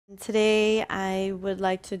Today, I would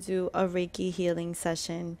like to do a Reiki healing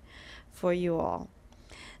session for you all.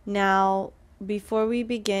 Now, before we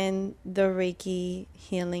begin the Reiki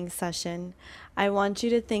healing session, I want you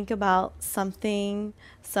to think about something,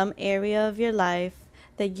 some area of your life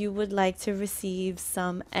that you would like to receive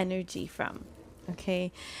some energy from.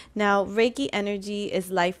 Okay, now Reiki energy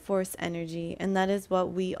is life force energy, and that is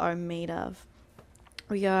what we are made of.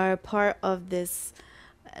 We are part of this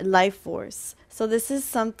life force. So, this is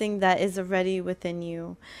something that is already within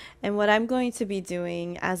you. And what I'm going to be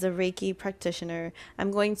doing as a Reiki practitioner, I'm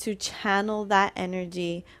going to channel that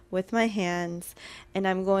energy with my hands and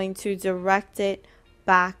I'm going to direct it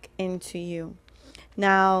back into you.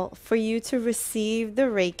 Now, for you to receive the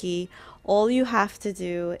Reiki, all you have to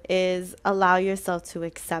do is allow yourself to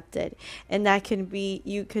accept it. And that can be,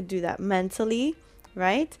 you could do that mentally,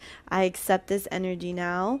 right? I accept this energy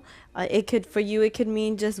now. It could, for you, it could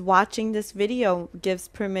mean just watching this video gives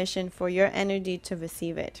permission for your energy to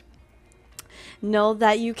receive it. Know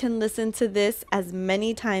that you can listen to this as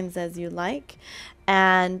many times as you like,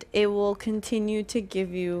 and it will continue to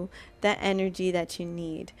give you the energy that you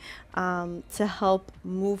need to help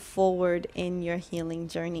move forward in your healing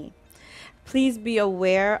journey. Please be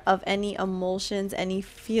aware of any emotions, any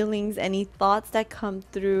feelings, any thoughts that come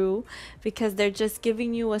through because they're just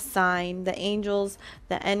giving you a sign. The angels,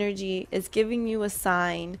 the energy is giving you a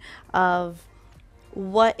sign of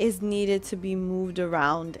what is needed to be moved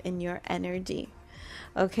around in your energy.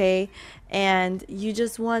 Okay, and you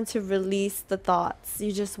just want to release the thoughts,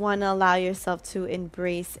 you just want to allow yourself to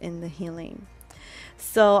embrace in the healing.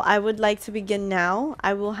 So I would like to begin now.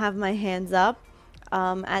 I will have my hands up.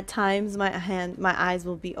 At times my eyes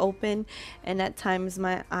will be open, and at times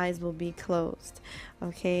my eyes will be closed.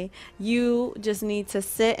 Okay, you just need to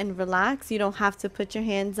sit and relax. You don't have to put your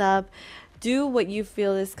hands up. Do what you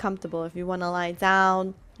feel is comfortable. If you want to lie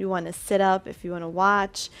down, you want to sit up, if you want to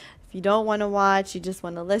watch, if you don't want to watch, you just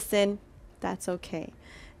want to listen, that's okay.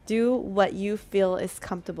 Do what you feel is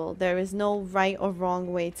comfortable. There is no right or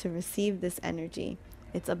wrong way to receive this energy.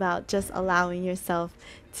 It's about just allowing yourself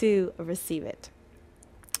to receive it.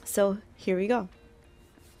 So here we go.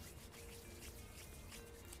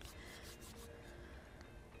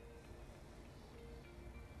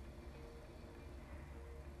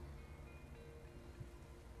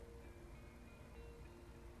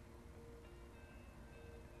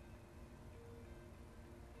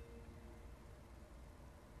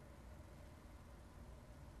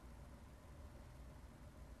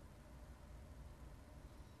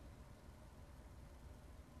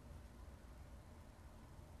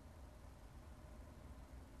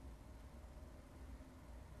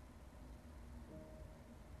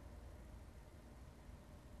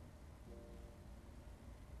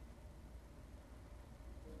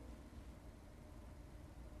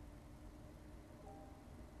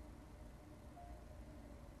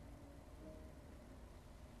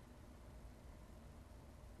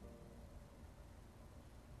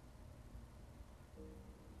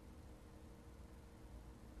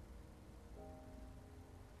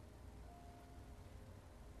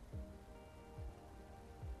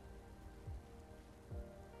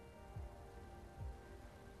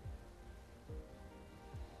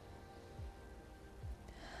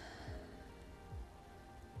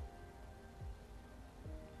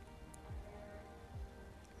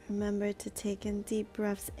 Remember to take in deep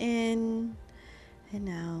breaths in and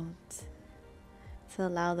out to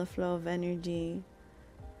allow the flow of energy,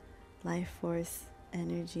 life force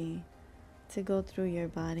energy, to go through your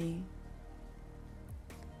body.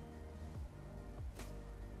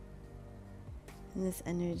 And this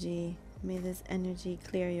energy, may this energy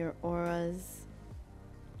clear your auras.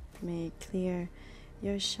 May it clear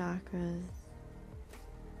your chakras.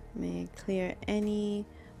 May it clear any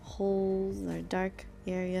holes or dark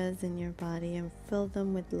areas in your body and fill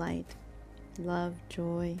them with light, love,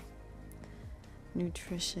 joy,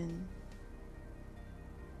 nutrition.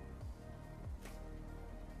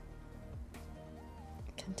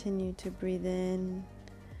 Continue to breathe in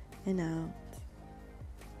and out.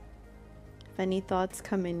 If any thoughts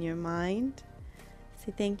come in your mind,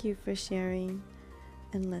 say thank you for sharing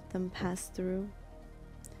and let them pass through.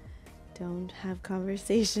 Don't have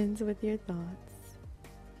conversations with your thoughts.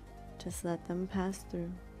 Just let them pass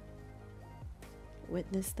through.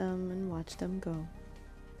 Witness them and watch them go.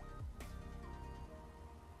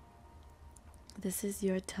 This is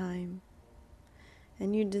your time,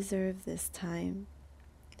 and you deserve this time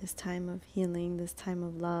of healing, this time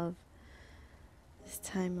of love, this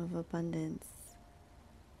time of abundance,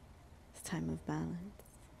 this time of balance.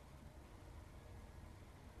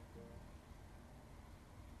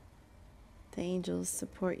 The angels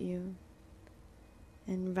support you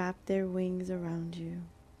and wrap their wings around you,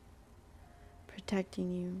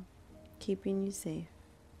 protecting you, keeping you safe.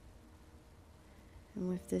 And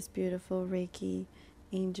with this beautiful Reiki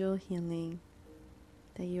angel healing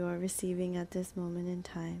that you are receiving at this moment in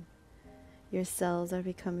time, your cells are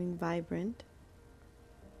becoming vibrant.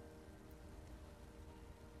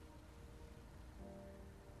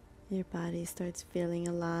 Your body starts feeling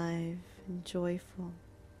alive and joyful.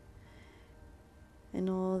 And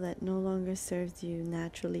all that no longer serves you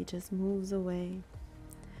naturally just moves away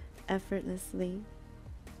effortlessly.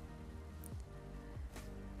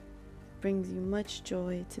 Brings you much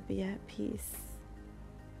joy to be at peace.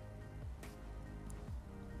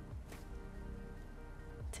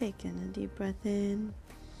 Take in a deep breath in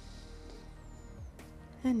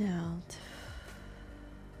and out.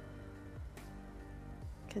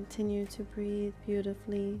 Continue to breathe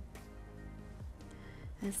beautifully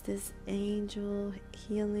as this angel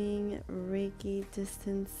healing, Reiki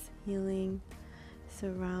distance healing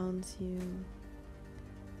surrounds you,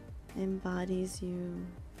 embodies you.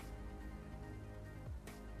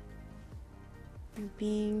 Your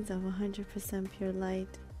beings of 100% pure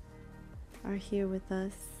light are here with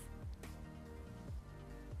us.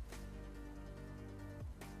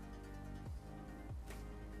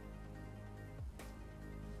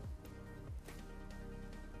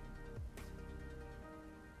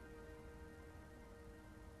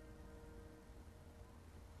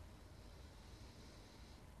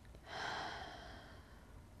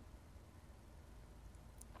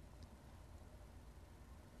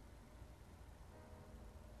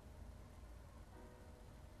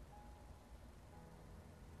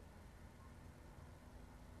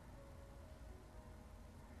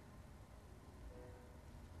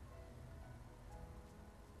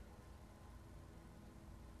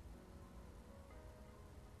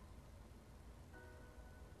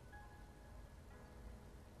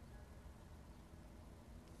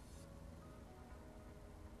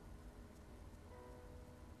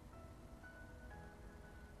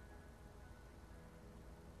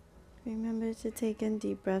 Remember to take in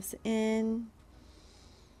deep breaths in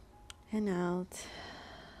and out.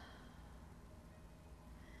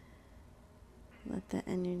 Let the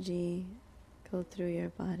energy go through your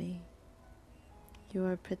body. You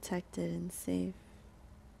are protected and safe.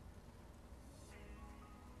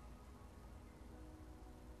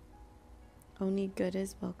 Only good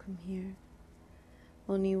is welcome here.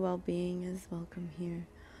 Only well-being is welcome here.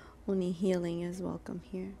 Only healing is welcome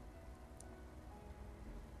here.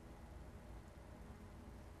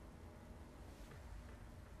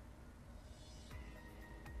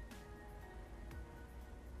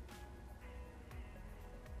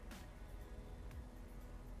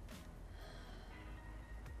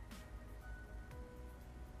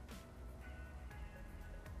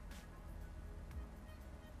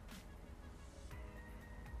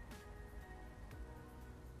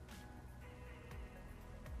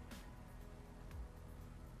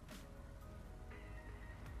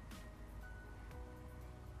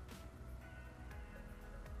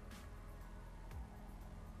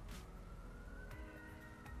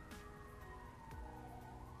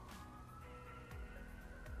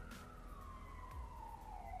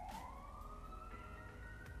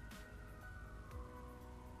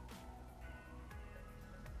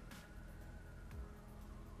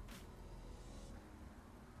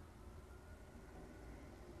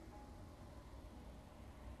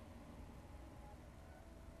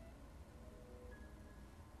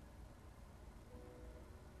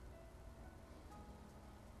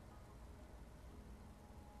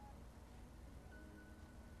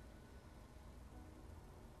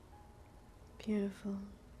 Beautiful.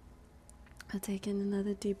 I'll take in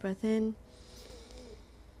another deep breath in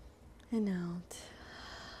and out.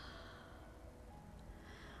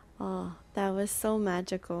 Oh, that was so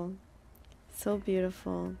magical, so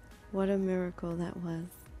beautiful. What a miracle that was.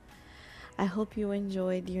 I hope you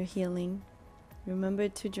enjoyed your healing. Remember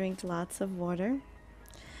to drink lots of water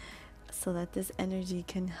so that this energy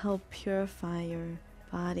can help purify your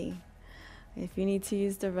body. If you need to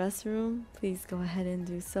use the restroom, please go ahead and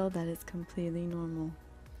do so. That is completely normal.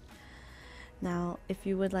 Now, if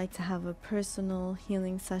you would like to have a personal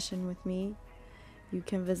healing session with me, you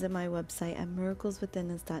can visit my website at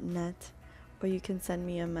miracleswithinus.net, or you can send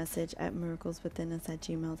me a message at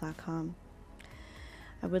miracleswithinus@gmail.com.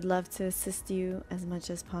 I would love to assist you as much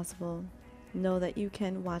as possible. Know that you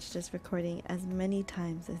can watch this recording as many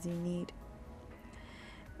times as you need.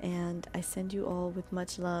 And I send you all with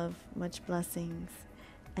much love, much blessings.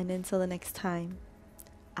 And until the next time,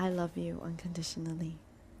 I love you unconditionally.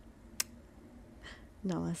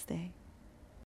 Namaste.